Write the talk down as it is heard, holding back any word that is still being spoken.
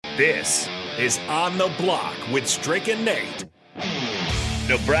This is On the Block with Strick and Nate.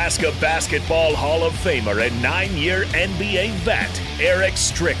 Nebraska Basketball Hall of Famer and 9-year NBA vet, Eric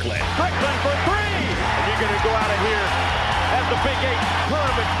Strickland. Strickland for three! And you're going to go out of here as the Big 8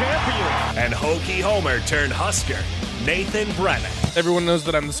 tournament champion. And Hokie Homer turned Husker, Nathan Brennan. Everyone knows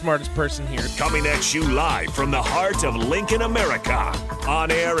that I'm the smartest person here. Coming at you live from the heart of Lincoln, America.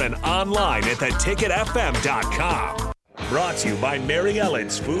 On air and online at theticketfm.com. Brought to you by Mary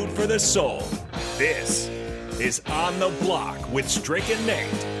Ellen's Food for the Soul. This is On the Block with Strick and Nate.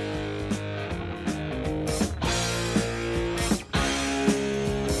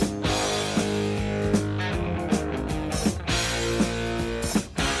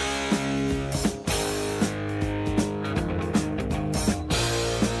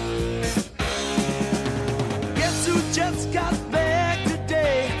 Guess who just got back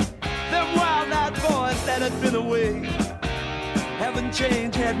today? Them wild-eyed boys that had been away haven't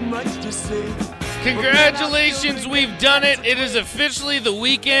changed, had much to say. Congratulations, we've done it. It is officially the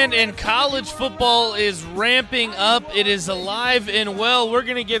weekend, and college football is ramping up. It is alive and well. We're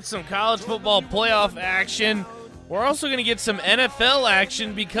going to get some college football playoff action. We're also going to get some NFL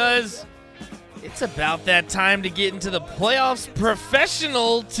action because it's about that time to get into the playoffs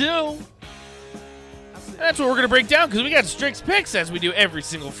professional, too. That's what we're going to break down because we got Strick's Picks as we do every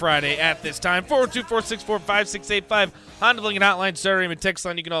single Friday at this time. 402-464-5685 Honda Lincoln Hotline, Sutter Heyman text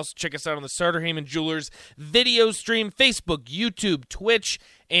line. You can also check us out on the Sutter Heyman Jewelers video stream, Facebook, YouTube, Twitch,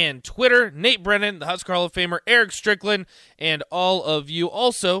 and Twitter. Nate Brennan, the Husker Hall of Famer, Eric Strickland, and all of you.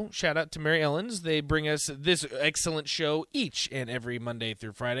 Also, shout out to Mary Ellen's. They bring us this excellent show each and every Monday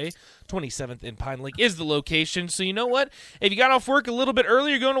through Friday. 27th in Pine Lake is the location. So you know what? If you got off work a little bit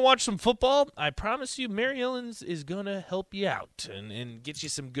early, you're going to watch some football, I promise you Mary Ellen's is going to help you out and get you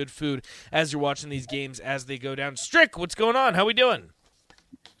some good food as you're watching these games as they go down. Strick, what's going on? How we doing?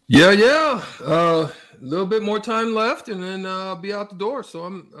 Yeah. A little bit more time left, and then I'll be out the door. So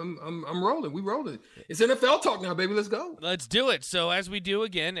I'm rolling. We rolling. It's NFL talk now, baby. Let's go. Let's do it. So as we do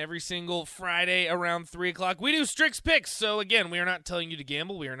again every single Friday around 3 o'clock, we do Strick's Picks. So again, we are not telling you to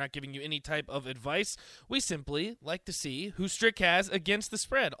gamble. We are not giving you any type of advice. We simply like to see who Strick has against the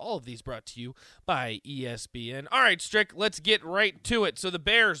spread. All of these brought to you by ESPN. All right, Strick, let's get right to it. So the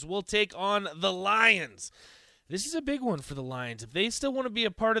Bears will take on the Lions. This is a big one for the Lions. If they still want to be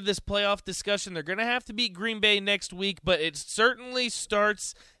a part of this playoff discussion, they're going to have to beat Green Bay next week, but it certainly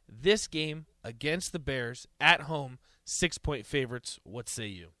starts this game against the Bears at home, 6-point favorites. What say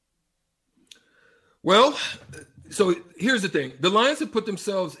you? Well, so here's the thing. The Lions have put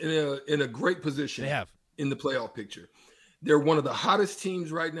themselves in a great position. They have. In the playoff picture. They're one of the hottest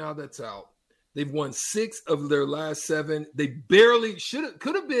teams right now that's out. They've won 6 of their last 7. They barely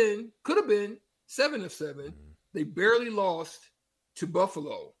could have been 7 of 7. They barely lost to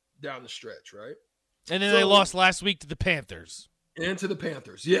Buffalo down the stretch, right? And then they lost last week to the Panthers. And to the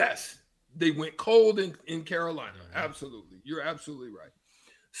Panthers, yes. They went cold in Carolina. Absolutely. You're absolutely right.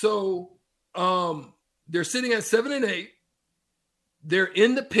 So they're sitting at 7-8. They're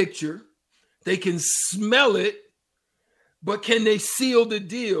in the picture. They can smell it, but can they seal the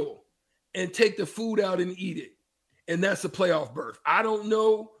deal and take the food out and eat it? And that's a playoff berth. I don't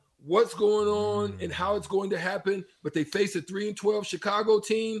know what's going on and how it's going to happen, but they face a 3-12 Chicago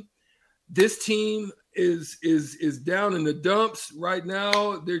team. This team is down in the dumps right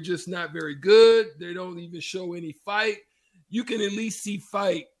now. They're just not very good. They don't even show any fight. You can at least see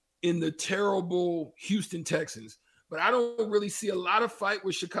fight in the terrible Houston Texans, but I don't really see a lot of fight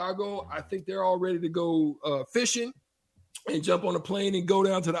with Chicago. I think they're all ready to go fishing and jump on a plane and go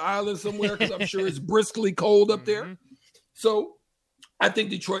down to the island somewhere because I'm sure it's briskly cold up there. So I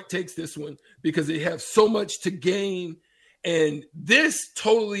think Detroit takes this one because they have so much to gain, and this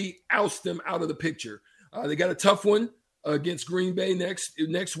totally ousts them out of the picture. They got a tough one against Green Bay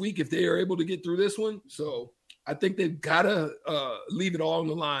next week if they are able to get through this one. So I think they've got to leave it all on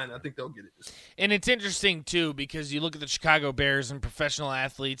the line. I think they'll get it. And it's interesting, too, because you look at the Chicago Bears and professional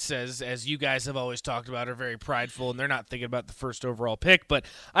athletes, as you guys have always talked about, are very prideful, and they're not thinking about the first overall pick. But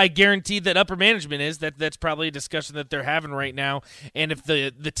I guarantee that upper management is. That's probably a discussion that they're having right now. And if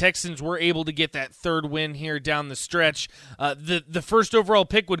the Texans were able to get that third win here down the stretch, the first overall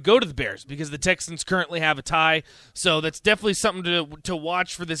pick would go to the Bears because the Texans currently have a tie. So that's definitely something to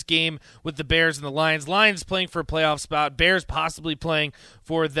watch for this game with the Bears and the Lions. Lions playing for a playoff spot. Bears possibly playing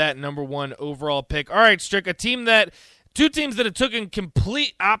for that number 1 overall pick. All right, Strick, a team that Two teams that have taken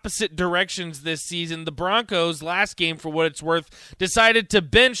complete opposite directions this season. The Broncos, last game for what it's worth, decided to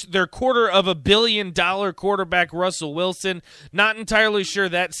bench their $250 million quarterback Russell Wilson. Not entirely sure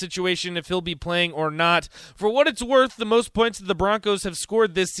that situation, if he'll be playing or not. For what it's worth, the most points that the Broncos have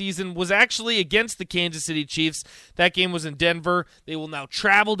scored this season was actually against the Kansas City Chiefs. That game was in Denver. They will now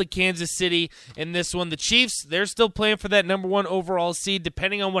travel to Kansas City in this one. The Chiefs, they're still playing for that number 1 overall seed,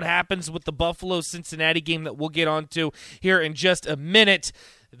 depending on what happens with the Buffalo-Cincinnati game that we'll get onto here in just a minute.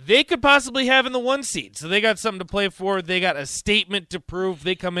 They could possibly have in the 1 seed, so they got something to play for. They got a statement to prove.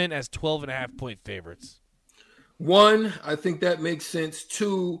 They come in as 12.5-point favorites. 1, I think that makes sense.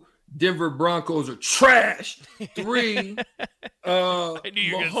 2, Denver Broncos are trash. 3, I knew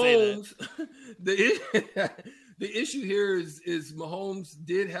you were going to say that. The issue here is Mahomes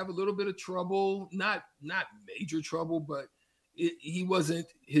did have a little bit of trouble, not major trouble, but he wasn't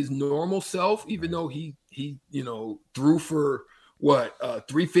his normal self, even though he threw for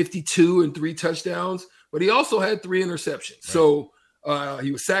 352 and 3 touchdowns, but he also had 3 interceptions. Right. So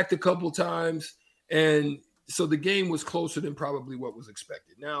he was sacked a couple times, and so the game was closer than probably what was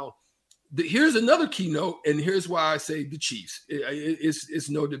expected. Now, here's another keynote, and here's why I say the Chiefs. It's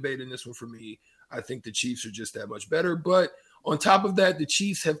no debate in this one for me. I think the Chiefs are just that much better, but on top of that, the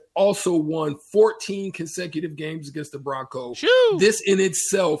Chiefs have also won 14 consecutive games against the Broncos. Shoo! This in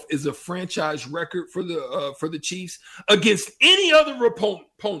itself is a franchise record for the Chiefs against any other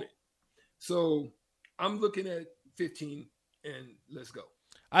opponent. So I'm looking at 15, and let's go.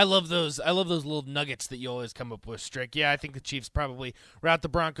 I love those little nuggets that you always come up with, Strick. Yeah, I think the Chiefs probably rout the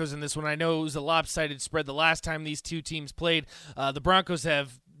Broncos in this one. I know it was a lopsided spread the last time these two teams played. The Broncos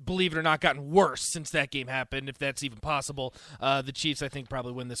have, believe it or not, gotten worse since that game happened, if that's even possible. The Chiefs, I think,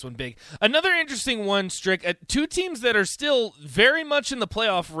 probably win this one big. Another interesting one, Strick, two teams that are still very much in the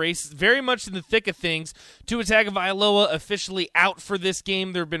playoff race, very much in the thick of things. Tua Tagovailoa officially out for this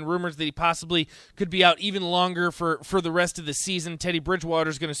game. There have been rumors that he possibly could be out even longer for the rest of the season. Teddy Bridgewater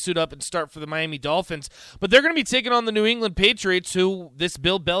is going to suit up and start for the Miami Dolphins. But they're going to be taking on the New England Patriots, who this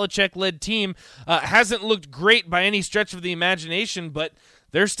Bill Belichick-led team hasn't looked great by any stretch of the imagination, but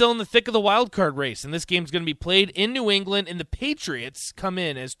they're still in the thick of the wild card race, and this game's going to be played in New England, and the Patriots come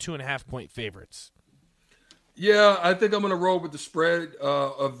in as 2.5-point favorites. Yeah, I think I'm going to roll with the spread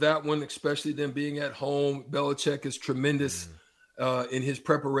of that one, especially them being at home. Belichick is tremendous in his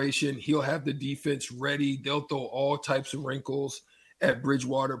preparation. He'll have the defense ready. They'll throw all types of wrinkles at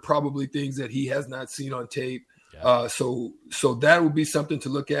Bridgewater, probably things that he has not seen on tape. Yeah. So that would be something to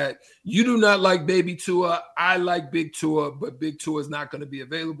look at. You do not like baby Tua. I like big Tua, but big Tua is not going to be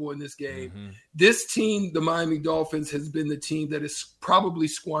available in this game. Mm-hmm. This team, the Miami Dolphins, has been the team that has probably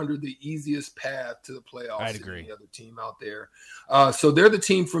squandered the easiest path to the playoffs. I'd agree. Any other team out there. So they're the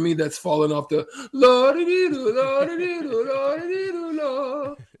team for me that's fallen off the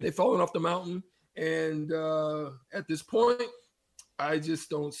they've fallen off the mountain. And at this point, I just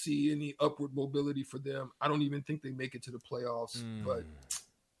don't see any upward mobility for them. I don't even think they make it to the playoffs.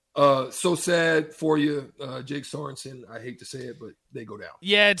 But so sad for you, Jake Sorensen. I hate to say it, but they go down.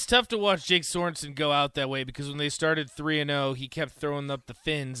 Yeah, it's tough to watch Jake Sorensen go out that way because when they started 3-0, he kept throwing up the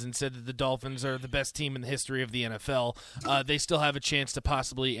fins and said that the Dolphins are the best team in the history of the NFL. They still have a chance to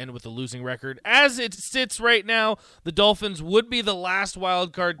possibly end with a losing record. As it sits right now, the Dolphins would be the last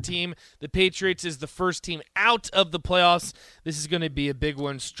wild card team. The Patriots is the first team out of the playoffs. This is going to be a big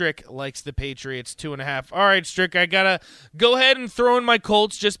one. Strick likes the Patriots 2.5. All right, Strick, I got to go ahead and throw in my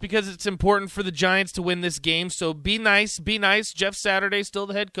Colts just because it's important for the Giants to win this game. So be nice. Be nice. Jeff Saturday, still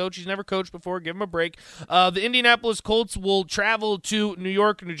the head coach. He's never coached before. Give him a break. The Indianapolis Colts will travel to New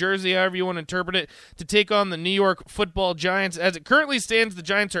York, New Jersey, however you want to interpret it, to take on the New York Football Giants. As it currently stands, the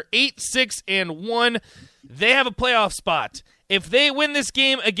Giants are 8-6-1. They have a playoff spot. If they win this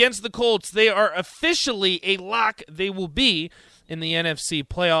game against the Colts, they are officially a lock. They will be in the NFC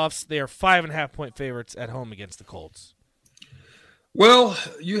playoffs. They are 5.5-point favorites at home against the Colts. Well,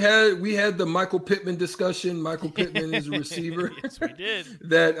 we had the Michael Pittman discussion. Michael Pittman is a receiver. Yes, we did.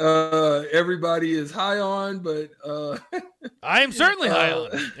 That everybody is high on, but I am certainly high on.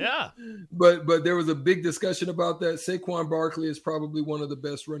 Yeah. But there was a big discussion about that. Saquon Barkley is probably one of the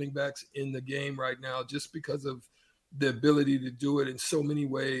best running backs in the game right now, just because of the ability to do it in so many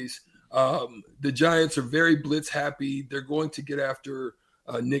ways. The Giants are very blitz happy. They're going to get after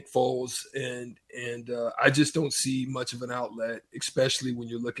Nick Foles, and I just don't see much of an outlet, especially when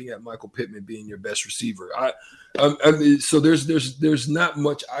you're looking at Michael Pittman being your best receiver. So there's not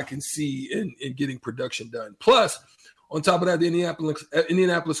much I can see in getting production done. Plus, on top of that, the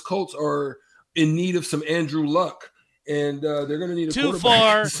Indianapolis Colts are in need of some Andrew Luck, and they're going to need a too quarterback.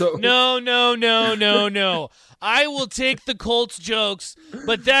 far. So. No. I will take the Colts jokes,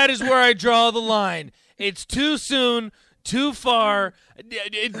 but that is where I draw the line. It's too soon, too far.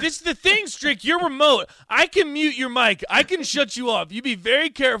 This is the thing, Strick. You're remote. I can mute your mic. I can shut you off. You be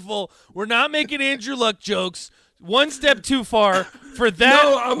very careful. We're not making Andrew Luck jokes. One step too far for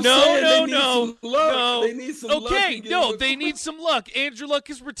that. No. They need some luck. Okay, no, they need some luck. Andrew Luck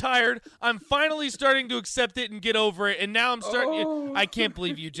is retired. I'm finally starting to accept it and get over it, and now I'm starting. I can't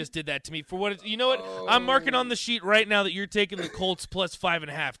believe you just did that to me. For what? You know what? I'm marking on the sheet right now that you're taking the Colts plus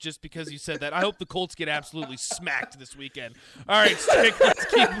 5.5 just because you said that. I hope the Colts get absolutely smacked this weekend. All right, Strick,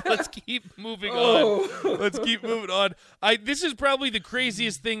 let's keep moving on. Let's keep moving on. This is probably the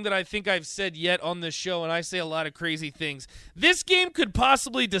craziest thing that I think I've said yet on this show, and I say a lot of crazy things. This game could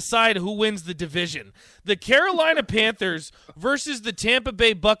possibly decide who wins the division. The Carolina Panthers versus the Tampa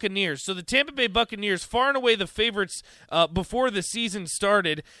Bay Buccaneers. So the Tampa Bay Buccaneers, far and away the favorites before the season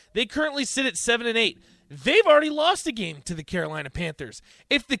started. They currently sit at 7-8. They've already lost a game to the Carolina Panthers.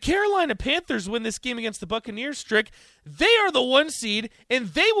 If the Carolina Panthers win this game against the Buccaneers, Strick, they are the 1 seed, and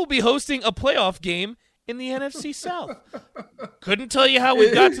they will be hosting a playoff game in the NFC South. Couldn't tell you how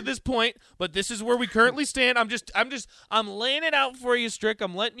we got to this point, but this is where we currently stand. I'm laying it out for you, Strick.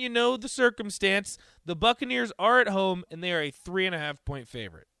 I'm letting you know the circumstance. The Buccaneers are at home, and they are a 3.5-point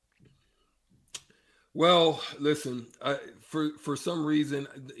favorite. Well, listen, for some reason,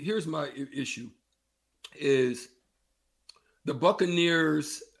 here's my issue, is the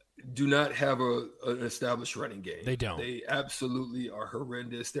Buccaneers do not have an established running game. They don't. They absolutely are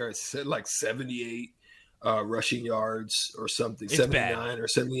horrendous. They're at like 78 rushing yards or something, it's 79 bad. Or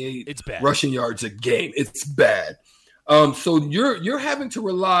 78 it's bad. rushing yards a game. It's bad. So you're having to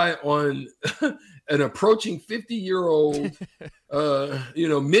rely on an approaching 50-year-old,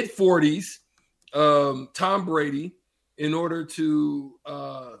 mid-40s, Tom Brady in order to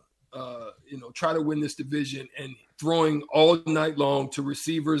try to win this division, and throwing all night long to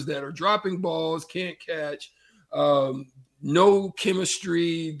receivers that are dropping balls, can't catch, no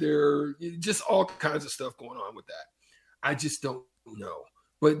chemistry. There just all kinds of stuff going on with that. I just don't know.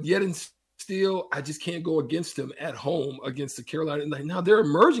 But yet and still, I just can't go against them at home against the Carolina. Like, now they're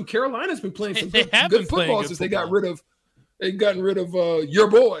emerging. Carolina's been playing some good football since they got rid of your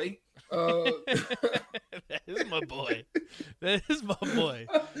boy. That is my boy. That is my boy.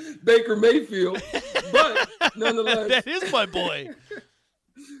 Baker Mayfield. But nonetheless. That is my boy.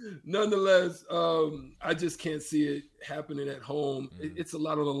 Nonetheless, I just can't see it happening at home. It's a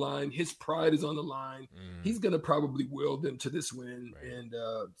lot on the line. His pride is on the line. He's going to probably will them to this win and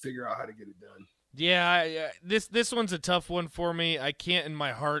figure out how to get it done. Yeah, this one's a tough one for me. I can't in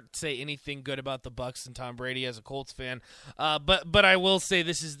my heart say anything good about the Bucs and Tom Brady as a Colts fan. But I will say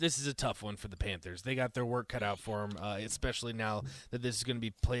this is a tough one for the Panthers. They got their work cut out for them, especially now that this is going to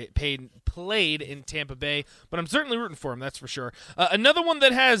be played in Tampa Bay. But I'm certainly rooting for them, that's for sure. Another one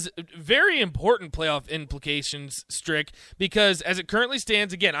that has very important playoff implications, Strick, because as it currently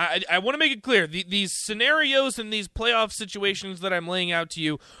stands, again, I want to make it clear, these scenarios and these playoff situations that I'm laying out to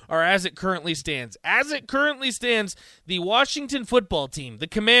you are as it currently stands. As it currently stands, the Washington football team, the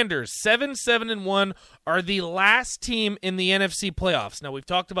Commanders, 7-1, are the last team in the NFC playoffs. Now, we've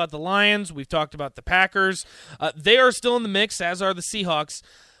talked about the Lions. We've talked about the Packers. They are still in the mix, as are the Seahawks.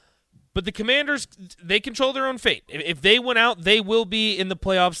 But the Commanders, they control their own fate. If they win out, they will be in the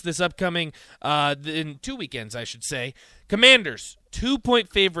playoffs this upcoming, in 2 weekends, I should say. Commanders,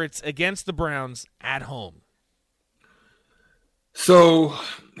 2-point favorites against the Browns at home. So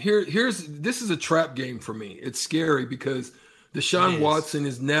this is a trap game for me. It's scary because Deshaun Watson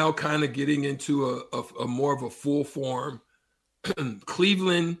is now kind of getting into a more of a full form.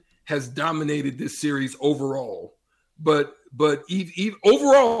 Cleveland has dominated this series overall, but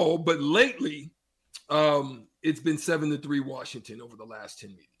overall, but lately, it's been 7-3 Washington over the last 10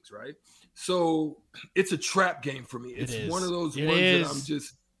 meetings, right? So it's a trap game for me. It's one of those ones that I'm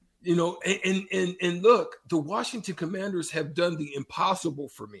just. And look, the Washington Commanders have done the impossible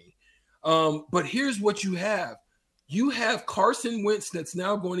for me. But here's what you have. You have Carson Wentz that's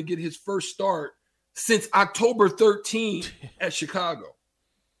now going to get his first start since October 13 at Chicago.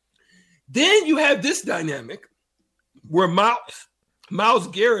 Then you have this dynamic where Myles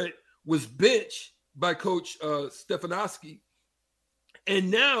Garrett was benched by Coach Stefanowski. And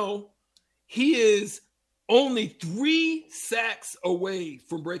now he is only 3 sacks away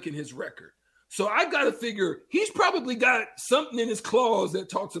from breaking his record. So I got to figure he's probably got something in his clause that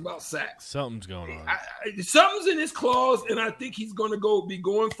talks about sacks. Something's going on. Something's in his clause, and I think he's going to be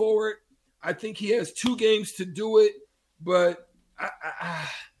going for it. I think he has 2 games to do it, but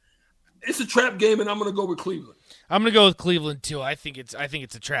It's a trap game, and I'm going to go with Cleveland. I'm going to go with Cleveland too. I think it's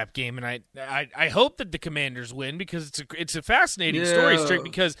a trap game, and I hope that the Commanders win because it's a fascinating story, Strick,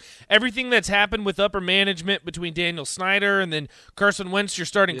 because everything that's happened with upper management between Daniel Snyder and then Carson Wentz, your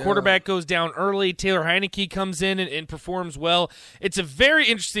starting quarterback, goes down early. Taylor Heineke comes in and performs well. It's a very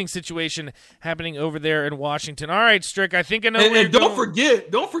interesting situation happening over there in Washington. All right, Strick, I think I know. And don't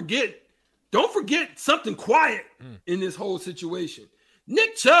forget something quiet in this whole situation.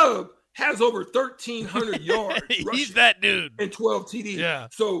 Nick Chubb has over 1,300 yards. He's that dude. And 12 TDs. Yeah.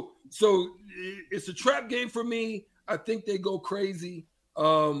 So it's a trap game for me. I think they go crazy.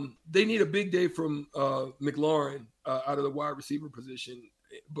 They need a big day from McLaurin out of the wide receiver position,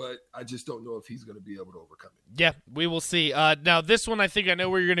 but I just don't know if he's going to be able to overcome it. Yeah, we will see. Now, this one, I think I know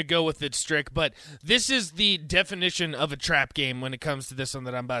where you're going to go with it, Strick, but this is the definition of a trap game when it comes to this one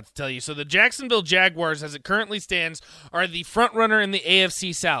that I'm about to tell you. So the Jacksonville Jaguars, as it currently stands, are the front runner in the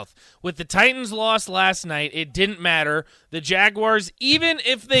AFC South. With the Titans' loss last night, it didn't matter. The Jaguars, even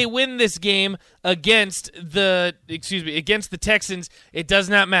if they win this game against the Texans, it does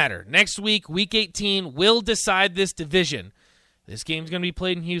not matter. Next week, Week 18, will decide this division. This game's going to be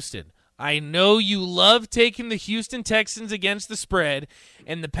played in Houston. I know you love taking the Houston Texans against the spread.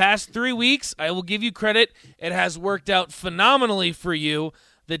 In the past 3 weeks, I will give you credit. It has worked out phenomenally for you.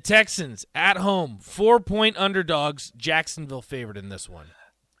 The Texans at home, 4-point underdogs, Jacksonville favored in this one.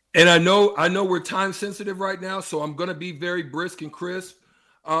 And I know we're time sensitive right now, so I'm going to be very brisk and crisp.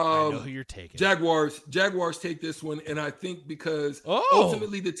 I know who you're taking. Jaguars take this one, and I think because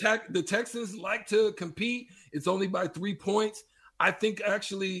ultimately the Texans like to compete. It's only by 3 points. I think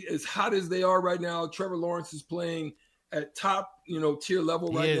actually, as hot as they are right now, Trevor Lawrence is playing at top, tier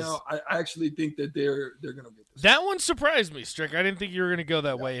level right now. I actually think that they're going to get this. That one surprised me, Strick. I didn't think you were going to go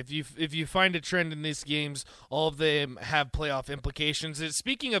that way. If you find a trend in these games, all of them have playoff implications. And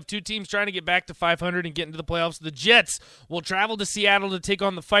speaking of two teams trying to get back to 500 and get into the playoffs, the Jets will travel to Seattle to take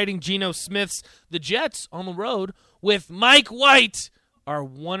on the Fighting Geno Smiths. The Jets on the road with Mike White are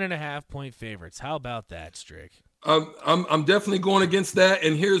 1.5-point favorites. How about that, Strick? I'm definitely going against that,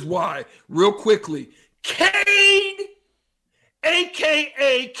 and here's why. Real quickly, Cade,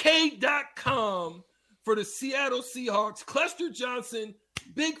 a.k.a. Cade.com for the Seattle Seahawks. Cluster Johnson,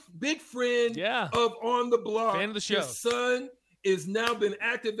 big friend of On the Block. Fan of the show. His son is now been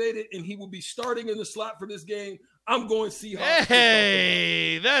activated, and he will be starting in the slot for this game. I'm going Seahawks.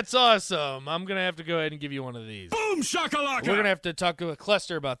 Hey, that's awesome. I'm going to have to go ahead and give you one of these. Boom, shakalaka. We're going to have to talk to a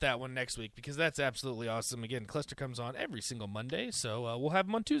Cluster about that one next week because that's absolutely awesome. Again, Cluster comes on every single Monday, so we'll have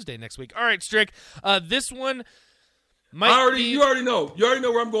him on Tuesday next week. All right, Strick, this one you already know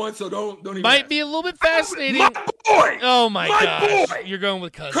where I'm going, so don't even might be a little bit fascinating. My boy. Oh my gosh. Boy. You're going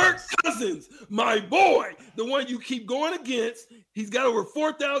with Cousins. Kirk Cousins, my boy, the one you keep going against. He's got over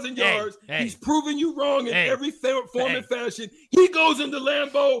 4,000 yards. He's proven you wrong in every form and fashion. He goes into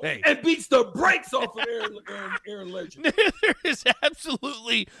Lambeau and beats the brakes off of Aaron Legend. There is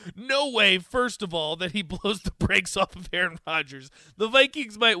absolutely no way, first of all, that he blows the brakes off of Aaron Rodgers. The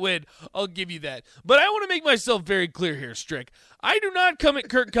Vikings might win. I'll give you that. But I want to make myself very clear here, Strick. I do not come at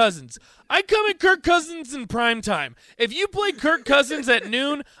Kirk Cousins. I come at Kirk Cousins in prime time. If you play Kirk Cousins at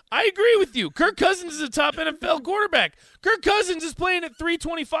noon, I agree with you. Kirk Cousins is a top NFL quarterback. Kirk Cousins is playing at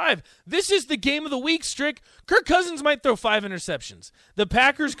 325. This is the game of the week, Strick. Kirk Cousins might throw 5 interceptions. The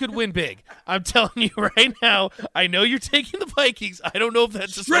Packers could win big. I'm telling you right now, I know you're taking the Vikings. I don't know if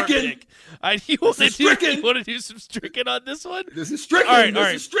that's a smart pick. You want to do some Stricken on this one? This is Stricken. All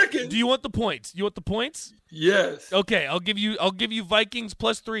right. Is Stricken. Do you want the points? Yes. Okay, I'll give you Vikings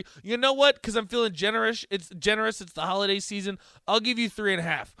 +3. You know what? Because I'm feeling generous. It's the holiday season. I'll give you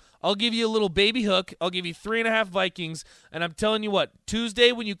 3.5. I'll give you a little baby hook. I'll give you 3.5 Vikings. And I'm telling you what,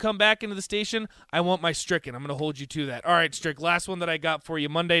 Tuesday when you come back into the station, I want my Stricken. I'm going to hold you to that. All right, Strick, last one that I got for you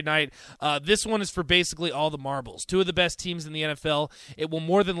Monday night. This one is for basically all the marbles. Two of the best teams in the NFL. It will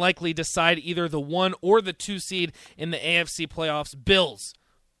more than likely decide either the 1 or the 2 seed in the AFC playoffs.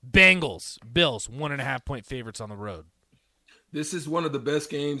 Bengals, 1.5-point favorites on the road. This is one of the best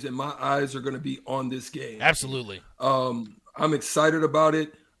games, and my eyes are going to be on this game. Absolutely. I'm excited about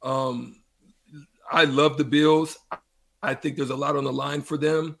it. I love the Bills. I think there's a lot on the line for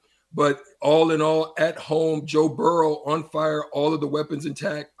them. But all in all, at home, Joe Burrow on fire, all of the weapons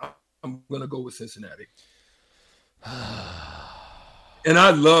intact, I'm going to go with Cincinnati. And how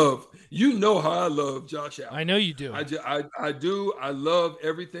I love Josh Allen. I know you do. I do. I love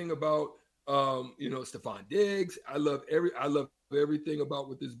everything about Stephon Diggs. I love everything about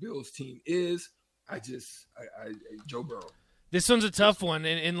what this Bills team is. Joe Burrow. This one's a tough one,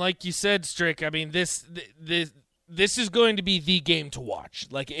 and like you said, Strick, I mean, the this is going to be the game to watch.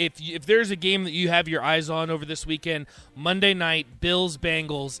 Like, if there's a game that you have your eyes on over this weekend, Monday night,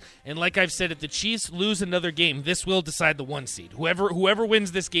 Bills-Bengals, and like I've said, if the Chiefs lose another game, this will decide the 1 seed. Whoever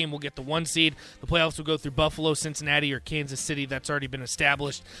wins this game will get the 1 seed. The playoffs will go through Buffalo, Cincinnati, or Kansas City. That's already been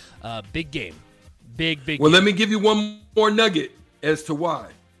established. Big game. Big Well, game. let me give you one more nugget as to why.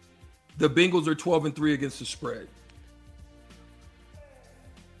 The Bengals are 12-3 against the spread.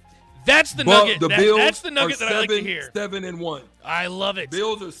 That's the But nugget. the Bills That's the nugget are that I like to hear. 7-1. I love it.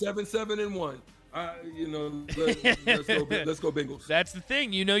 Bills are 7-1. Let's go Bengals. That's the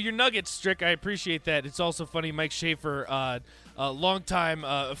thing. You know your nuggets, Strick. I appreciate that. It's also funny, Mike Schaefer, a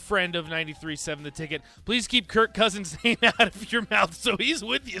longtime friend of 93.7 The Ticket. Please keep Kirk Cousins' name out of your mouth. So he's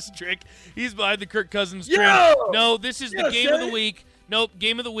with you, Strick. He's behind the Kirk Cousins trend. No, this is the game of the week. Nope,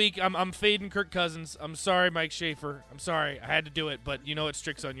 game of the week. I'm fading Kirk Cousins. I'm sorry, Mike Schaefer. I'm sorry. I had to do it, but you know what?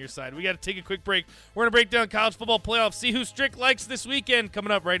 Strick's on your side. We got to take a quick break. We're going to break down college football playoffs, see who Strick likes this weekend.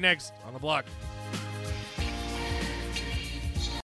 Coming up right next on The Block.